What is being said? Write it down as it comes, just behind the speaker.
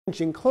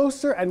Inching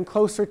closer and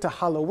closer to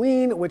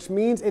Halloween, which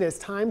means it is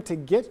time to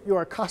get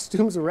your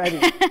costumes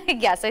ready.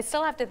 Yes, I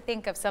still have to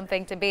think of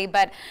something to be,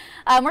 but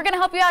we're going to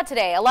help you out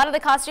today. A lot of the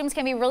costumes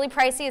can be really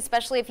pricey,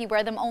 especially if you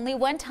wear them only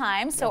one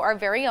time. So our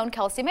very own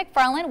Kelsey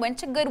McFarland went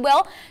to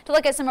Goodwill to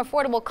look at some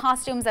affordable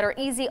costumes that are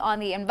easy on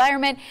the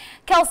environment.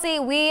 Kelsey,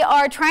 we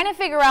are trying to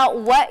figure out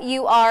what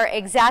you are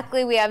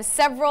exactly. We have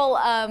several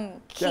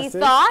key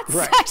thoughts,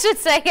 right. I should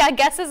say,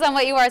 guesses on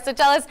what you are. So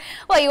tell us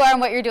what you are and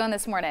what you're doing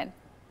this morning.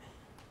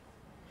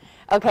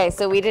 Okay,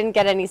 so we didn't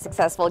get any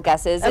successful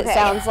guesses. Okay. It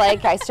sounds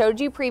like I showed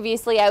you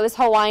previously I was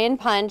Hawaiian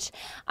Punch.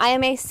 I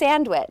am a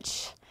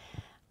sandwich.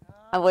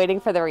 I'm waiting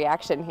for the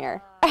reaction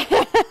here.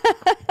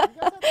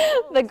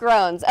 The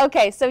groans.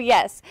 Okay, so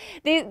yes,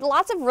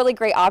 lots of really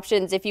great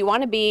options if you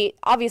want to be,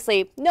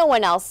 obviously, no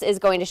one else is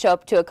going to show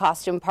up to a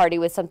costume party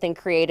with something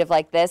creative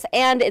like this,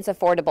 and it's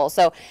affordable.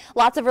 So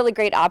lots of really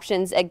great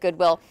options at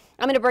Goodwill.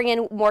 I'm going to bring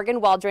in Morgan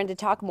Waldron to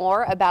talk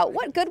more about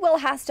what Goodwill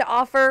has to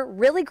offer,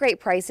 really great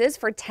prices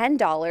for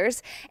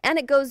 $10, and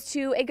it goes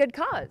to a good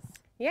cause.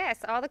 Yes,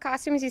 all the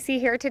costumes you see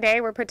here today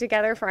were put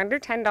together for under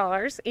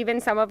 $10. Even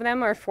some of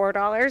them are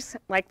 $4,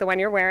 like the one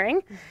you're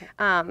wearing.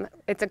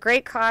 It's a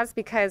great cause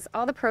because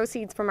all the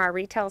proceeds from our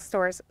retail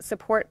stores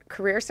support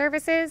career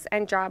services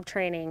and job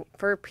training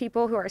for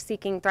people who are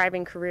seeking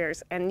thriving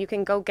careers, and you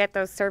can go get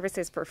those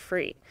services for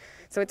free.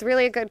 So it's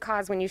really a good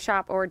cause when you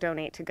shop or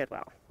donate to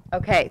Goodwill.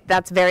 Okay,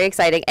 that's very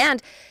exciting.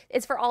 And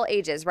it's for all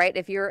ages, right?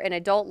 If you're an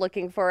adult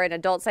looking for an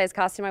adult size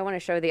costume, I want to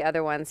show the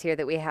other ones here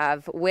that we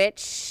have.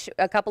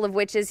 A couple of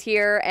witches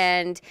here,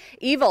 and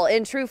Evil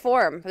in true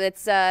form.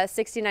 It's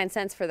 69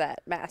 cents for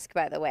that mask,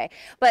 by the way.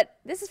 But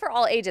this is for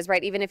all ages,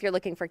 right? Even if you're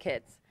looking for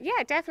kids.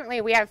 Yeah,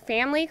 definitely. We have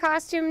family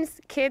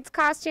costumes, kids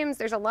costumes.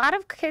 There's a lot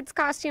of kids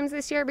costumes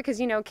this year because,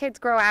 you know, kids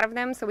grow out of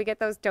them, so we get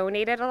those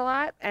donated a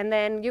lot. And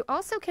then you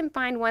also can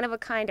find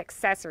one-of-a-kind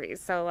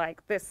accessories. So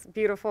like this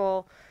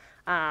beautiful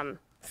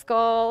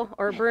skull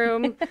or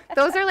broom.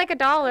 Those are like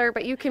 $1,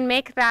 but you can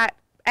make that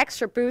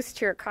extra boost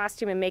to your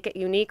costume and make it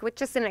unique with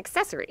just an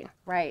accessory.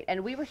 Right,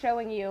 and we were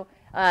showing you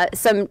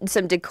some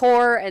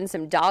decor and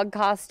some dog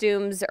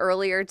costumes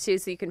earlier too,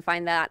 so you can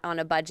find that on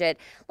a budget.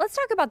 Let's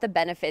talk about the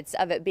benefits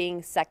of it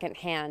being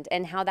secondhand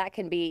and how that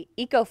can be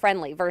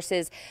eco-friendly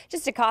versus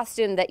just a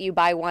costume that you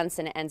buy once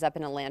and it ends up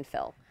in a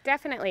landfill.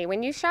 Definitely.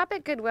 When you shop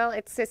at Goodwill,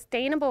 it's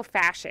sustainable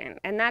fashion,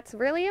 and that's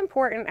really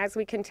important as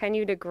we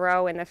continue to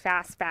grow in the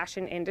fast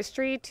fashion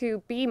industry,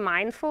 to be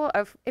mindful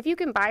of if you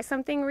can buy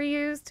something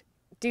reused,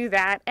 do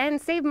that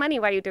and save money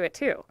while you do it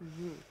too.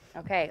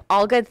 Okay,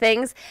 all good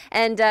things.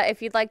 And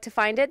if you'd like to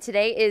find it,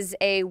 today is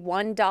a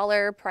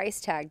 $1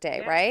 price tag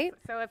day, right?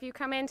 So if you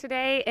come in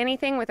today,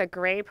 anything with a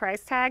gray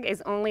price tag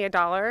is only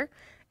 $1,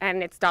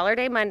 and it's Dollar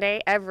Day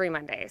Monday every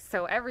Monday.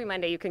 So every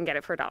Monday you can get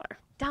it for $1.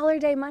 Dollar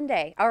Day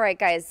Monday. All right,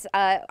 guys.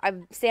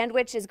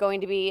 Sandwich is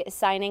going to be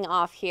signing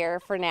off here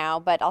for now,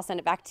 but I'll send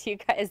it back to you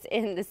guys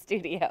in the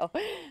studio.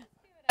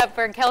 Up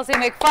for Kelsey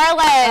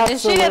McFarland. Absolutely.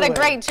 She did a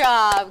great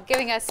job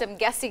giving us some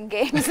guessing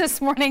games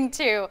this morning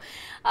too.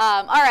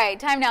 All right,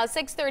 time now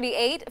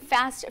 6:38.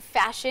 Fast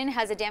fashion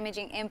has a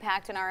damaging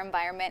impact on our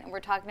environment, and we're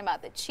talking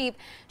about the cheap,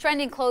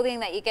 trending clothing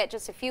that you get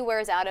just a few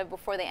wears out of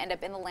before they end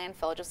up in the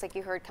landfill, just like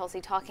you heard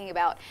Kelsey talking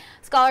about.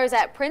 Scholars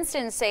at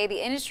Princeton say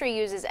the industry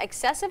uses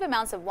excessive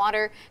amounts of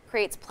water,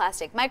 creates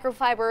plastic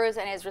microfibers,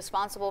 and is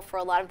responsible for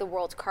a lot of the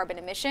world's carbon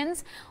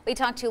emissions. We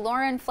talked to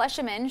Lauren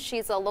Flesherman.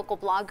 She's a local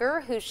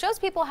blogger who shows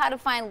people how to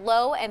find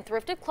low and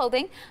thrifted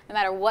clothing no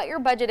matter what your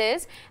budget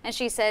is, and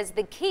she says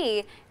the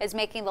key is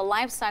making the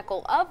life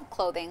cycle of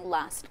clothing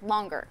last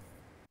longer.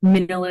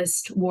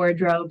 Minimalist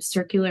wardrobe,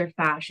 circular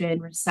fashion,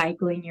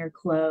 recycling your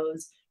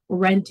clothes,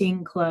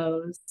 renting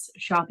clothes,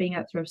 shopping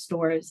at thrift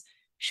stores,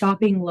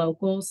 shopping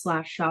local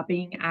 /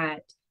 shopping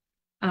at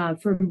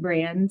from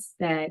brands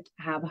that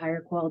have higher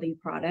quality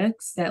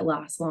products that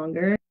last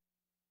longer.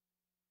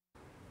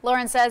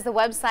 Lauren says the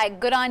website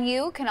Good On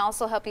You can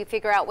also help you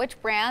figure out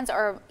which brands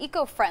are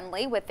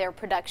eco-friendly with their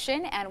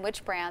production and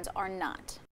which brands are not.